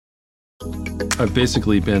I've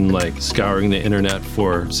basically been like scouring the internet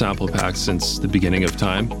for sample packs since the beginning of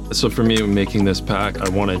time. So for me, making this pack, I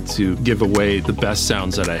wanted to give away the best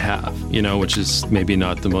sounds that I have, which is maybe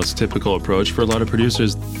not the most typical approach for a lot of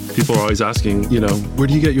producers. People are always asking, where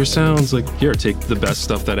do you get your sounds? Like, here, take the best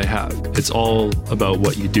stuff that I have. It's all about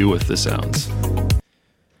what you do with the sounds.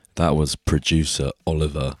 That was producer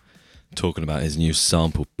Oliver talking about his new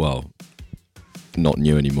sample, well, not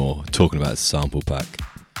new anymore, talking about his sample pack.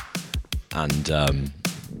 And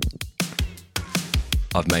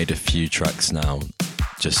I've made a few tracks now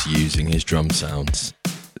just using his drum sounds.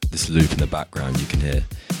 This loop in the background you can hear.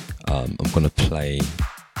 I'm going to play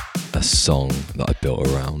a song that I built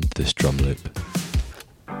around this drum loop.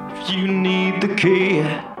 You need the key.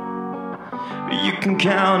 You can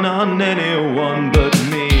count on anyone but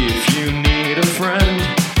me. If you need a friend,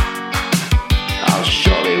 I'll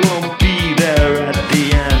surely won't be there at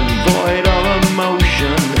the end. Void of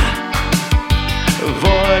emotion,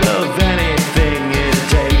 void of anything it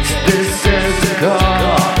takes. This is the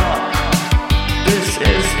car. This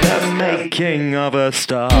is the making of a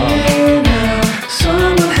star. Hey now,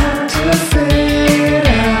 someone had to fade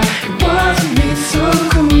out. It wasn't me, so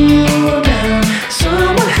cool down.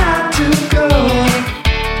 Someone had to go.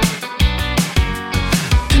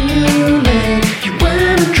 Too late, you went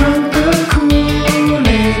and drunk the Kool-Aid.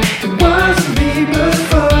 It wasn't me, but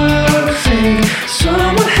fuck's sake,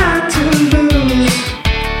 someone had to lose.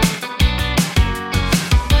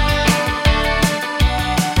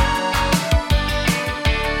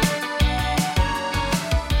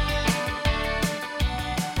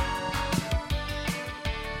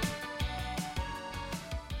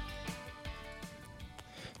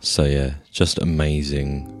 So yeah, just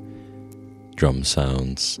amazing drum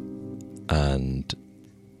sounds, and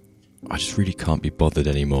I just really can't be bothered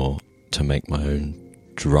anymore to make my own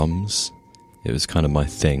drums. It was kind of my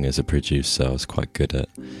thing as a producer. I was quite good at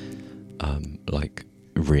like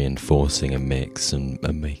reinforcing a mix and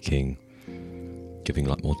giving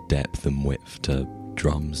like more depth and width to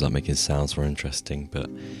drums, like making sounds more interesting. But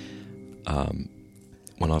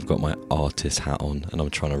when I've got my artist hat on and I'm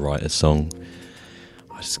trying to write a song,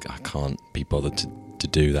 I can't be bothered to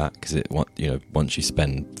do that, because once you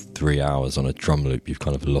spend 3 hours on a drum loop, you've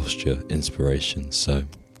kind of lost your inspiration. So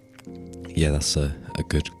yeah, that's a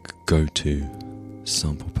good go-to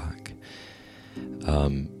sample pack.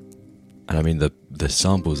 And I mean the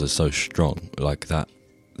samples are so strong, like that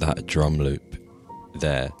drum loop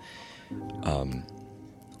there.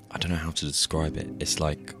 I don't know how to describe it. It's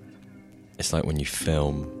like when you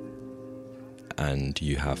film and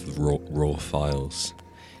you have raw files.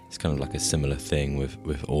 It's kind of like a similar thing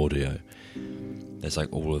with audio. There's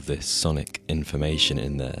like all of this sonic information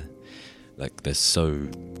in there. Like there's so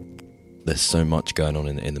much going on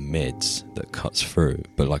in the mids that cuts through,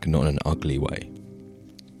 but like not in an ugly way.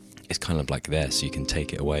 It's kind of like there, so you can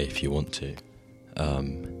take it away if you want to.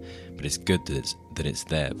 But it's good that it's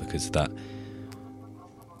there, because that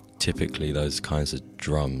typically those kinds of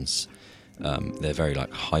drums, they're very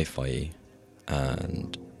like hi-fi,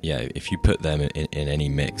 and yeah, if you put them in any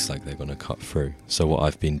mix, like they're going to cut through. So what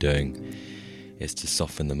I've been doing is to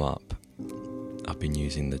soften them up. I've been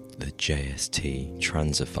using the JST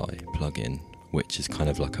Transify plugin, which is kind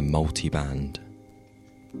of like a multi-band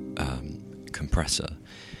compressor,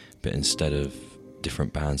 but instead of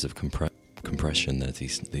different bands of compression, there's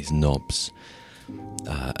these knobs,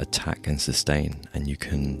 attack and sustain, and you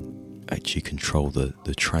can actually control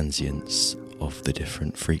the transients of the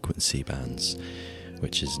different frequency bands,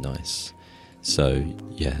 which is nice. So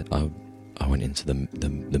yeah, I went into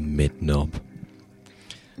the mid knob,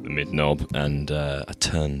 and I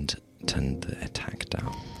turned the attack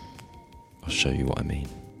down. I'll show you what I mean.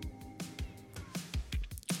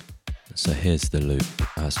 So here's the loop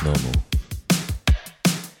as normal,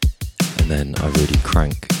 and then I really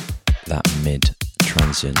crank that mid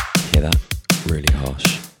transient. Hear that? Really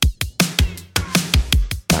harsh.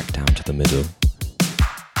 Back down to the middle,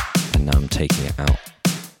 and now I'm taking it out.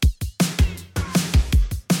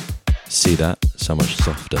 See that? So much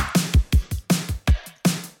softer.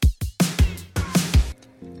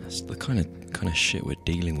 That's the kind of shit we're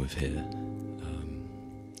dealing with here.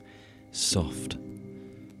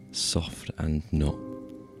 Soft and not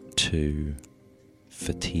too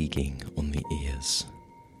fatiguing on the ears.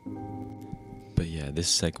 But yeah, this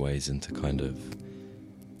segues into kind of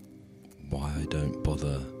why I don't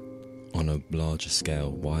bother on a larger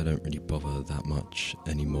scale, why I don't really bother that much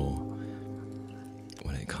anymore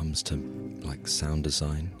when it comes to like sound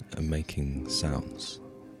design and making sounds.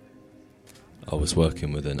 I was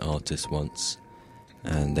working with an artist once,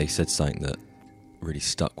 and they said something that really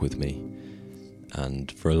stuck with me,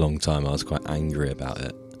 and for a long time I was quite angry about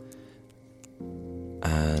it.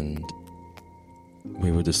 And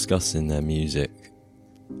we were discussing their music,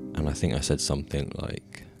 and I think I said something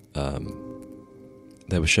like,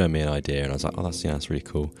 they were showing me an idea, and I was like, oh, that's really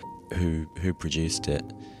cool. Who produced it?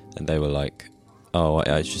 And they were like, oh,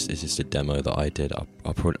 it's just a demo that I did.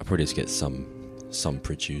 I'll probably just get some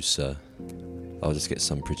producer. I'll just get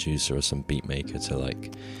some producer or some beat maker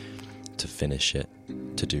to finish it,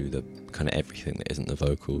 to do the kind of everything that isn't the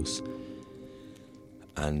vocals.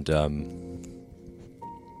 And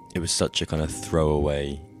it was such a kind of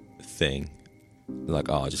throwaway thing. Like,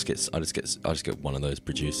 oh, I'll just get one of those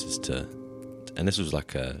producers to, and this is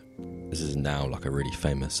now like a really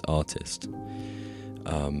famous artist.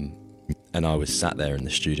 And I was sat there in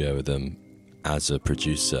the studio with them as a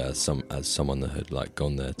producer, as someone that had like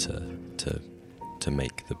gone there to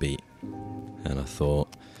make the beat. And I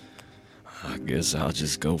thought, I guess I'll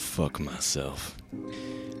just go fuck myself.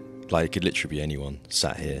 Like, it could literally be anyone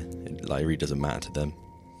sat here. It really doesn't matter to them.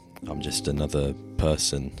 I'm just another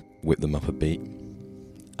person. Whip them up a beat.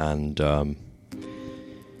 And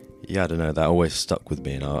yeah, I don't know, that always stuck with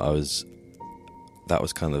me. And that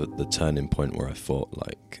was kind of the turning point where I thought,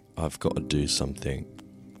 like, I've got to do something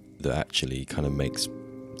that actually kind of makes,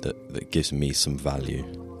 that gives me some value.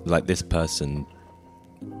 Like, this person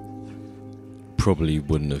probably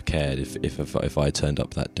wouldn't have cared if I turned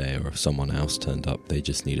up that day, or if someone else turned up. They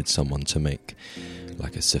just needed someone to make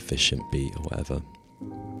like a sufficient beat or whatever.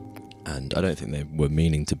 And I don't think they were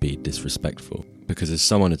meaning to be disrespectful, because as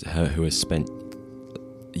someone who has spent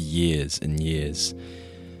years and years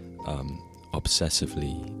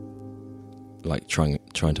obsessively like trying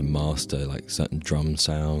to master like certain drum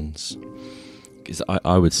sounds, because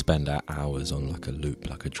I would spend hours on like a loop,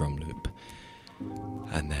 like a drum loop,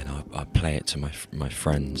 and then I'd play it to my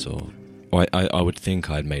friends, or I would think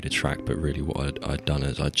I'd made a track, but really what I'd done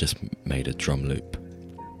is I'd just made a drum loop,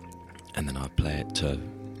 and then I'd play it to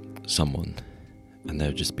someone, and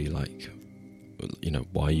they'd just be like, you know,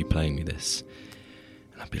 why are you playing me this?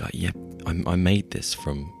 And I'd be like, yeah, I made this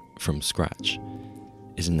from scratch.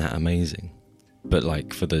 Isn't that amazing? But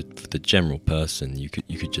like for the general person, you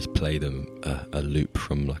could just play them a loop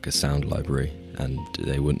from like a sound library, and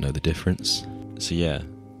they wouldn't know the difference. So yeah,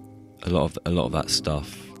 a lot of that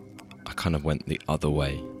stuff, I kind of went the other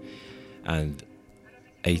way, and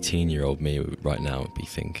 18-year-old me right now would be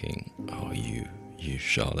thinking, oh, you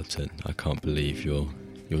charlatan, I can't believe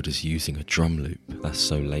you're just using a drum loop. That's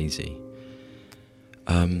so lazy.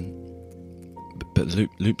 But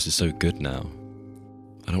loops are so good now.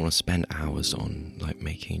 I don't want to spend hours on like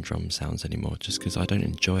making drum sounds anymore, just because I don't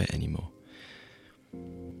enjoy it anymore.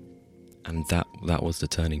 And that was the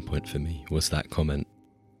turning point for me, was that comment.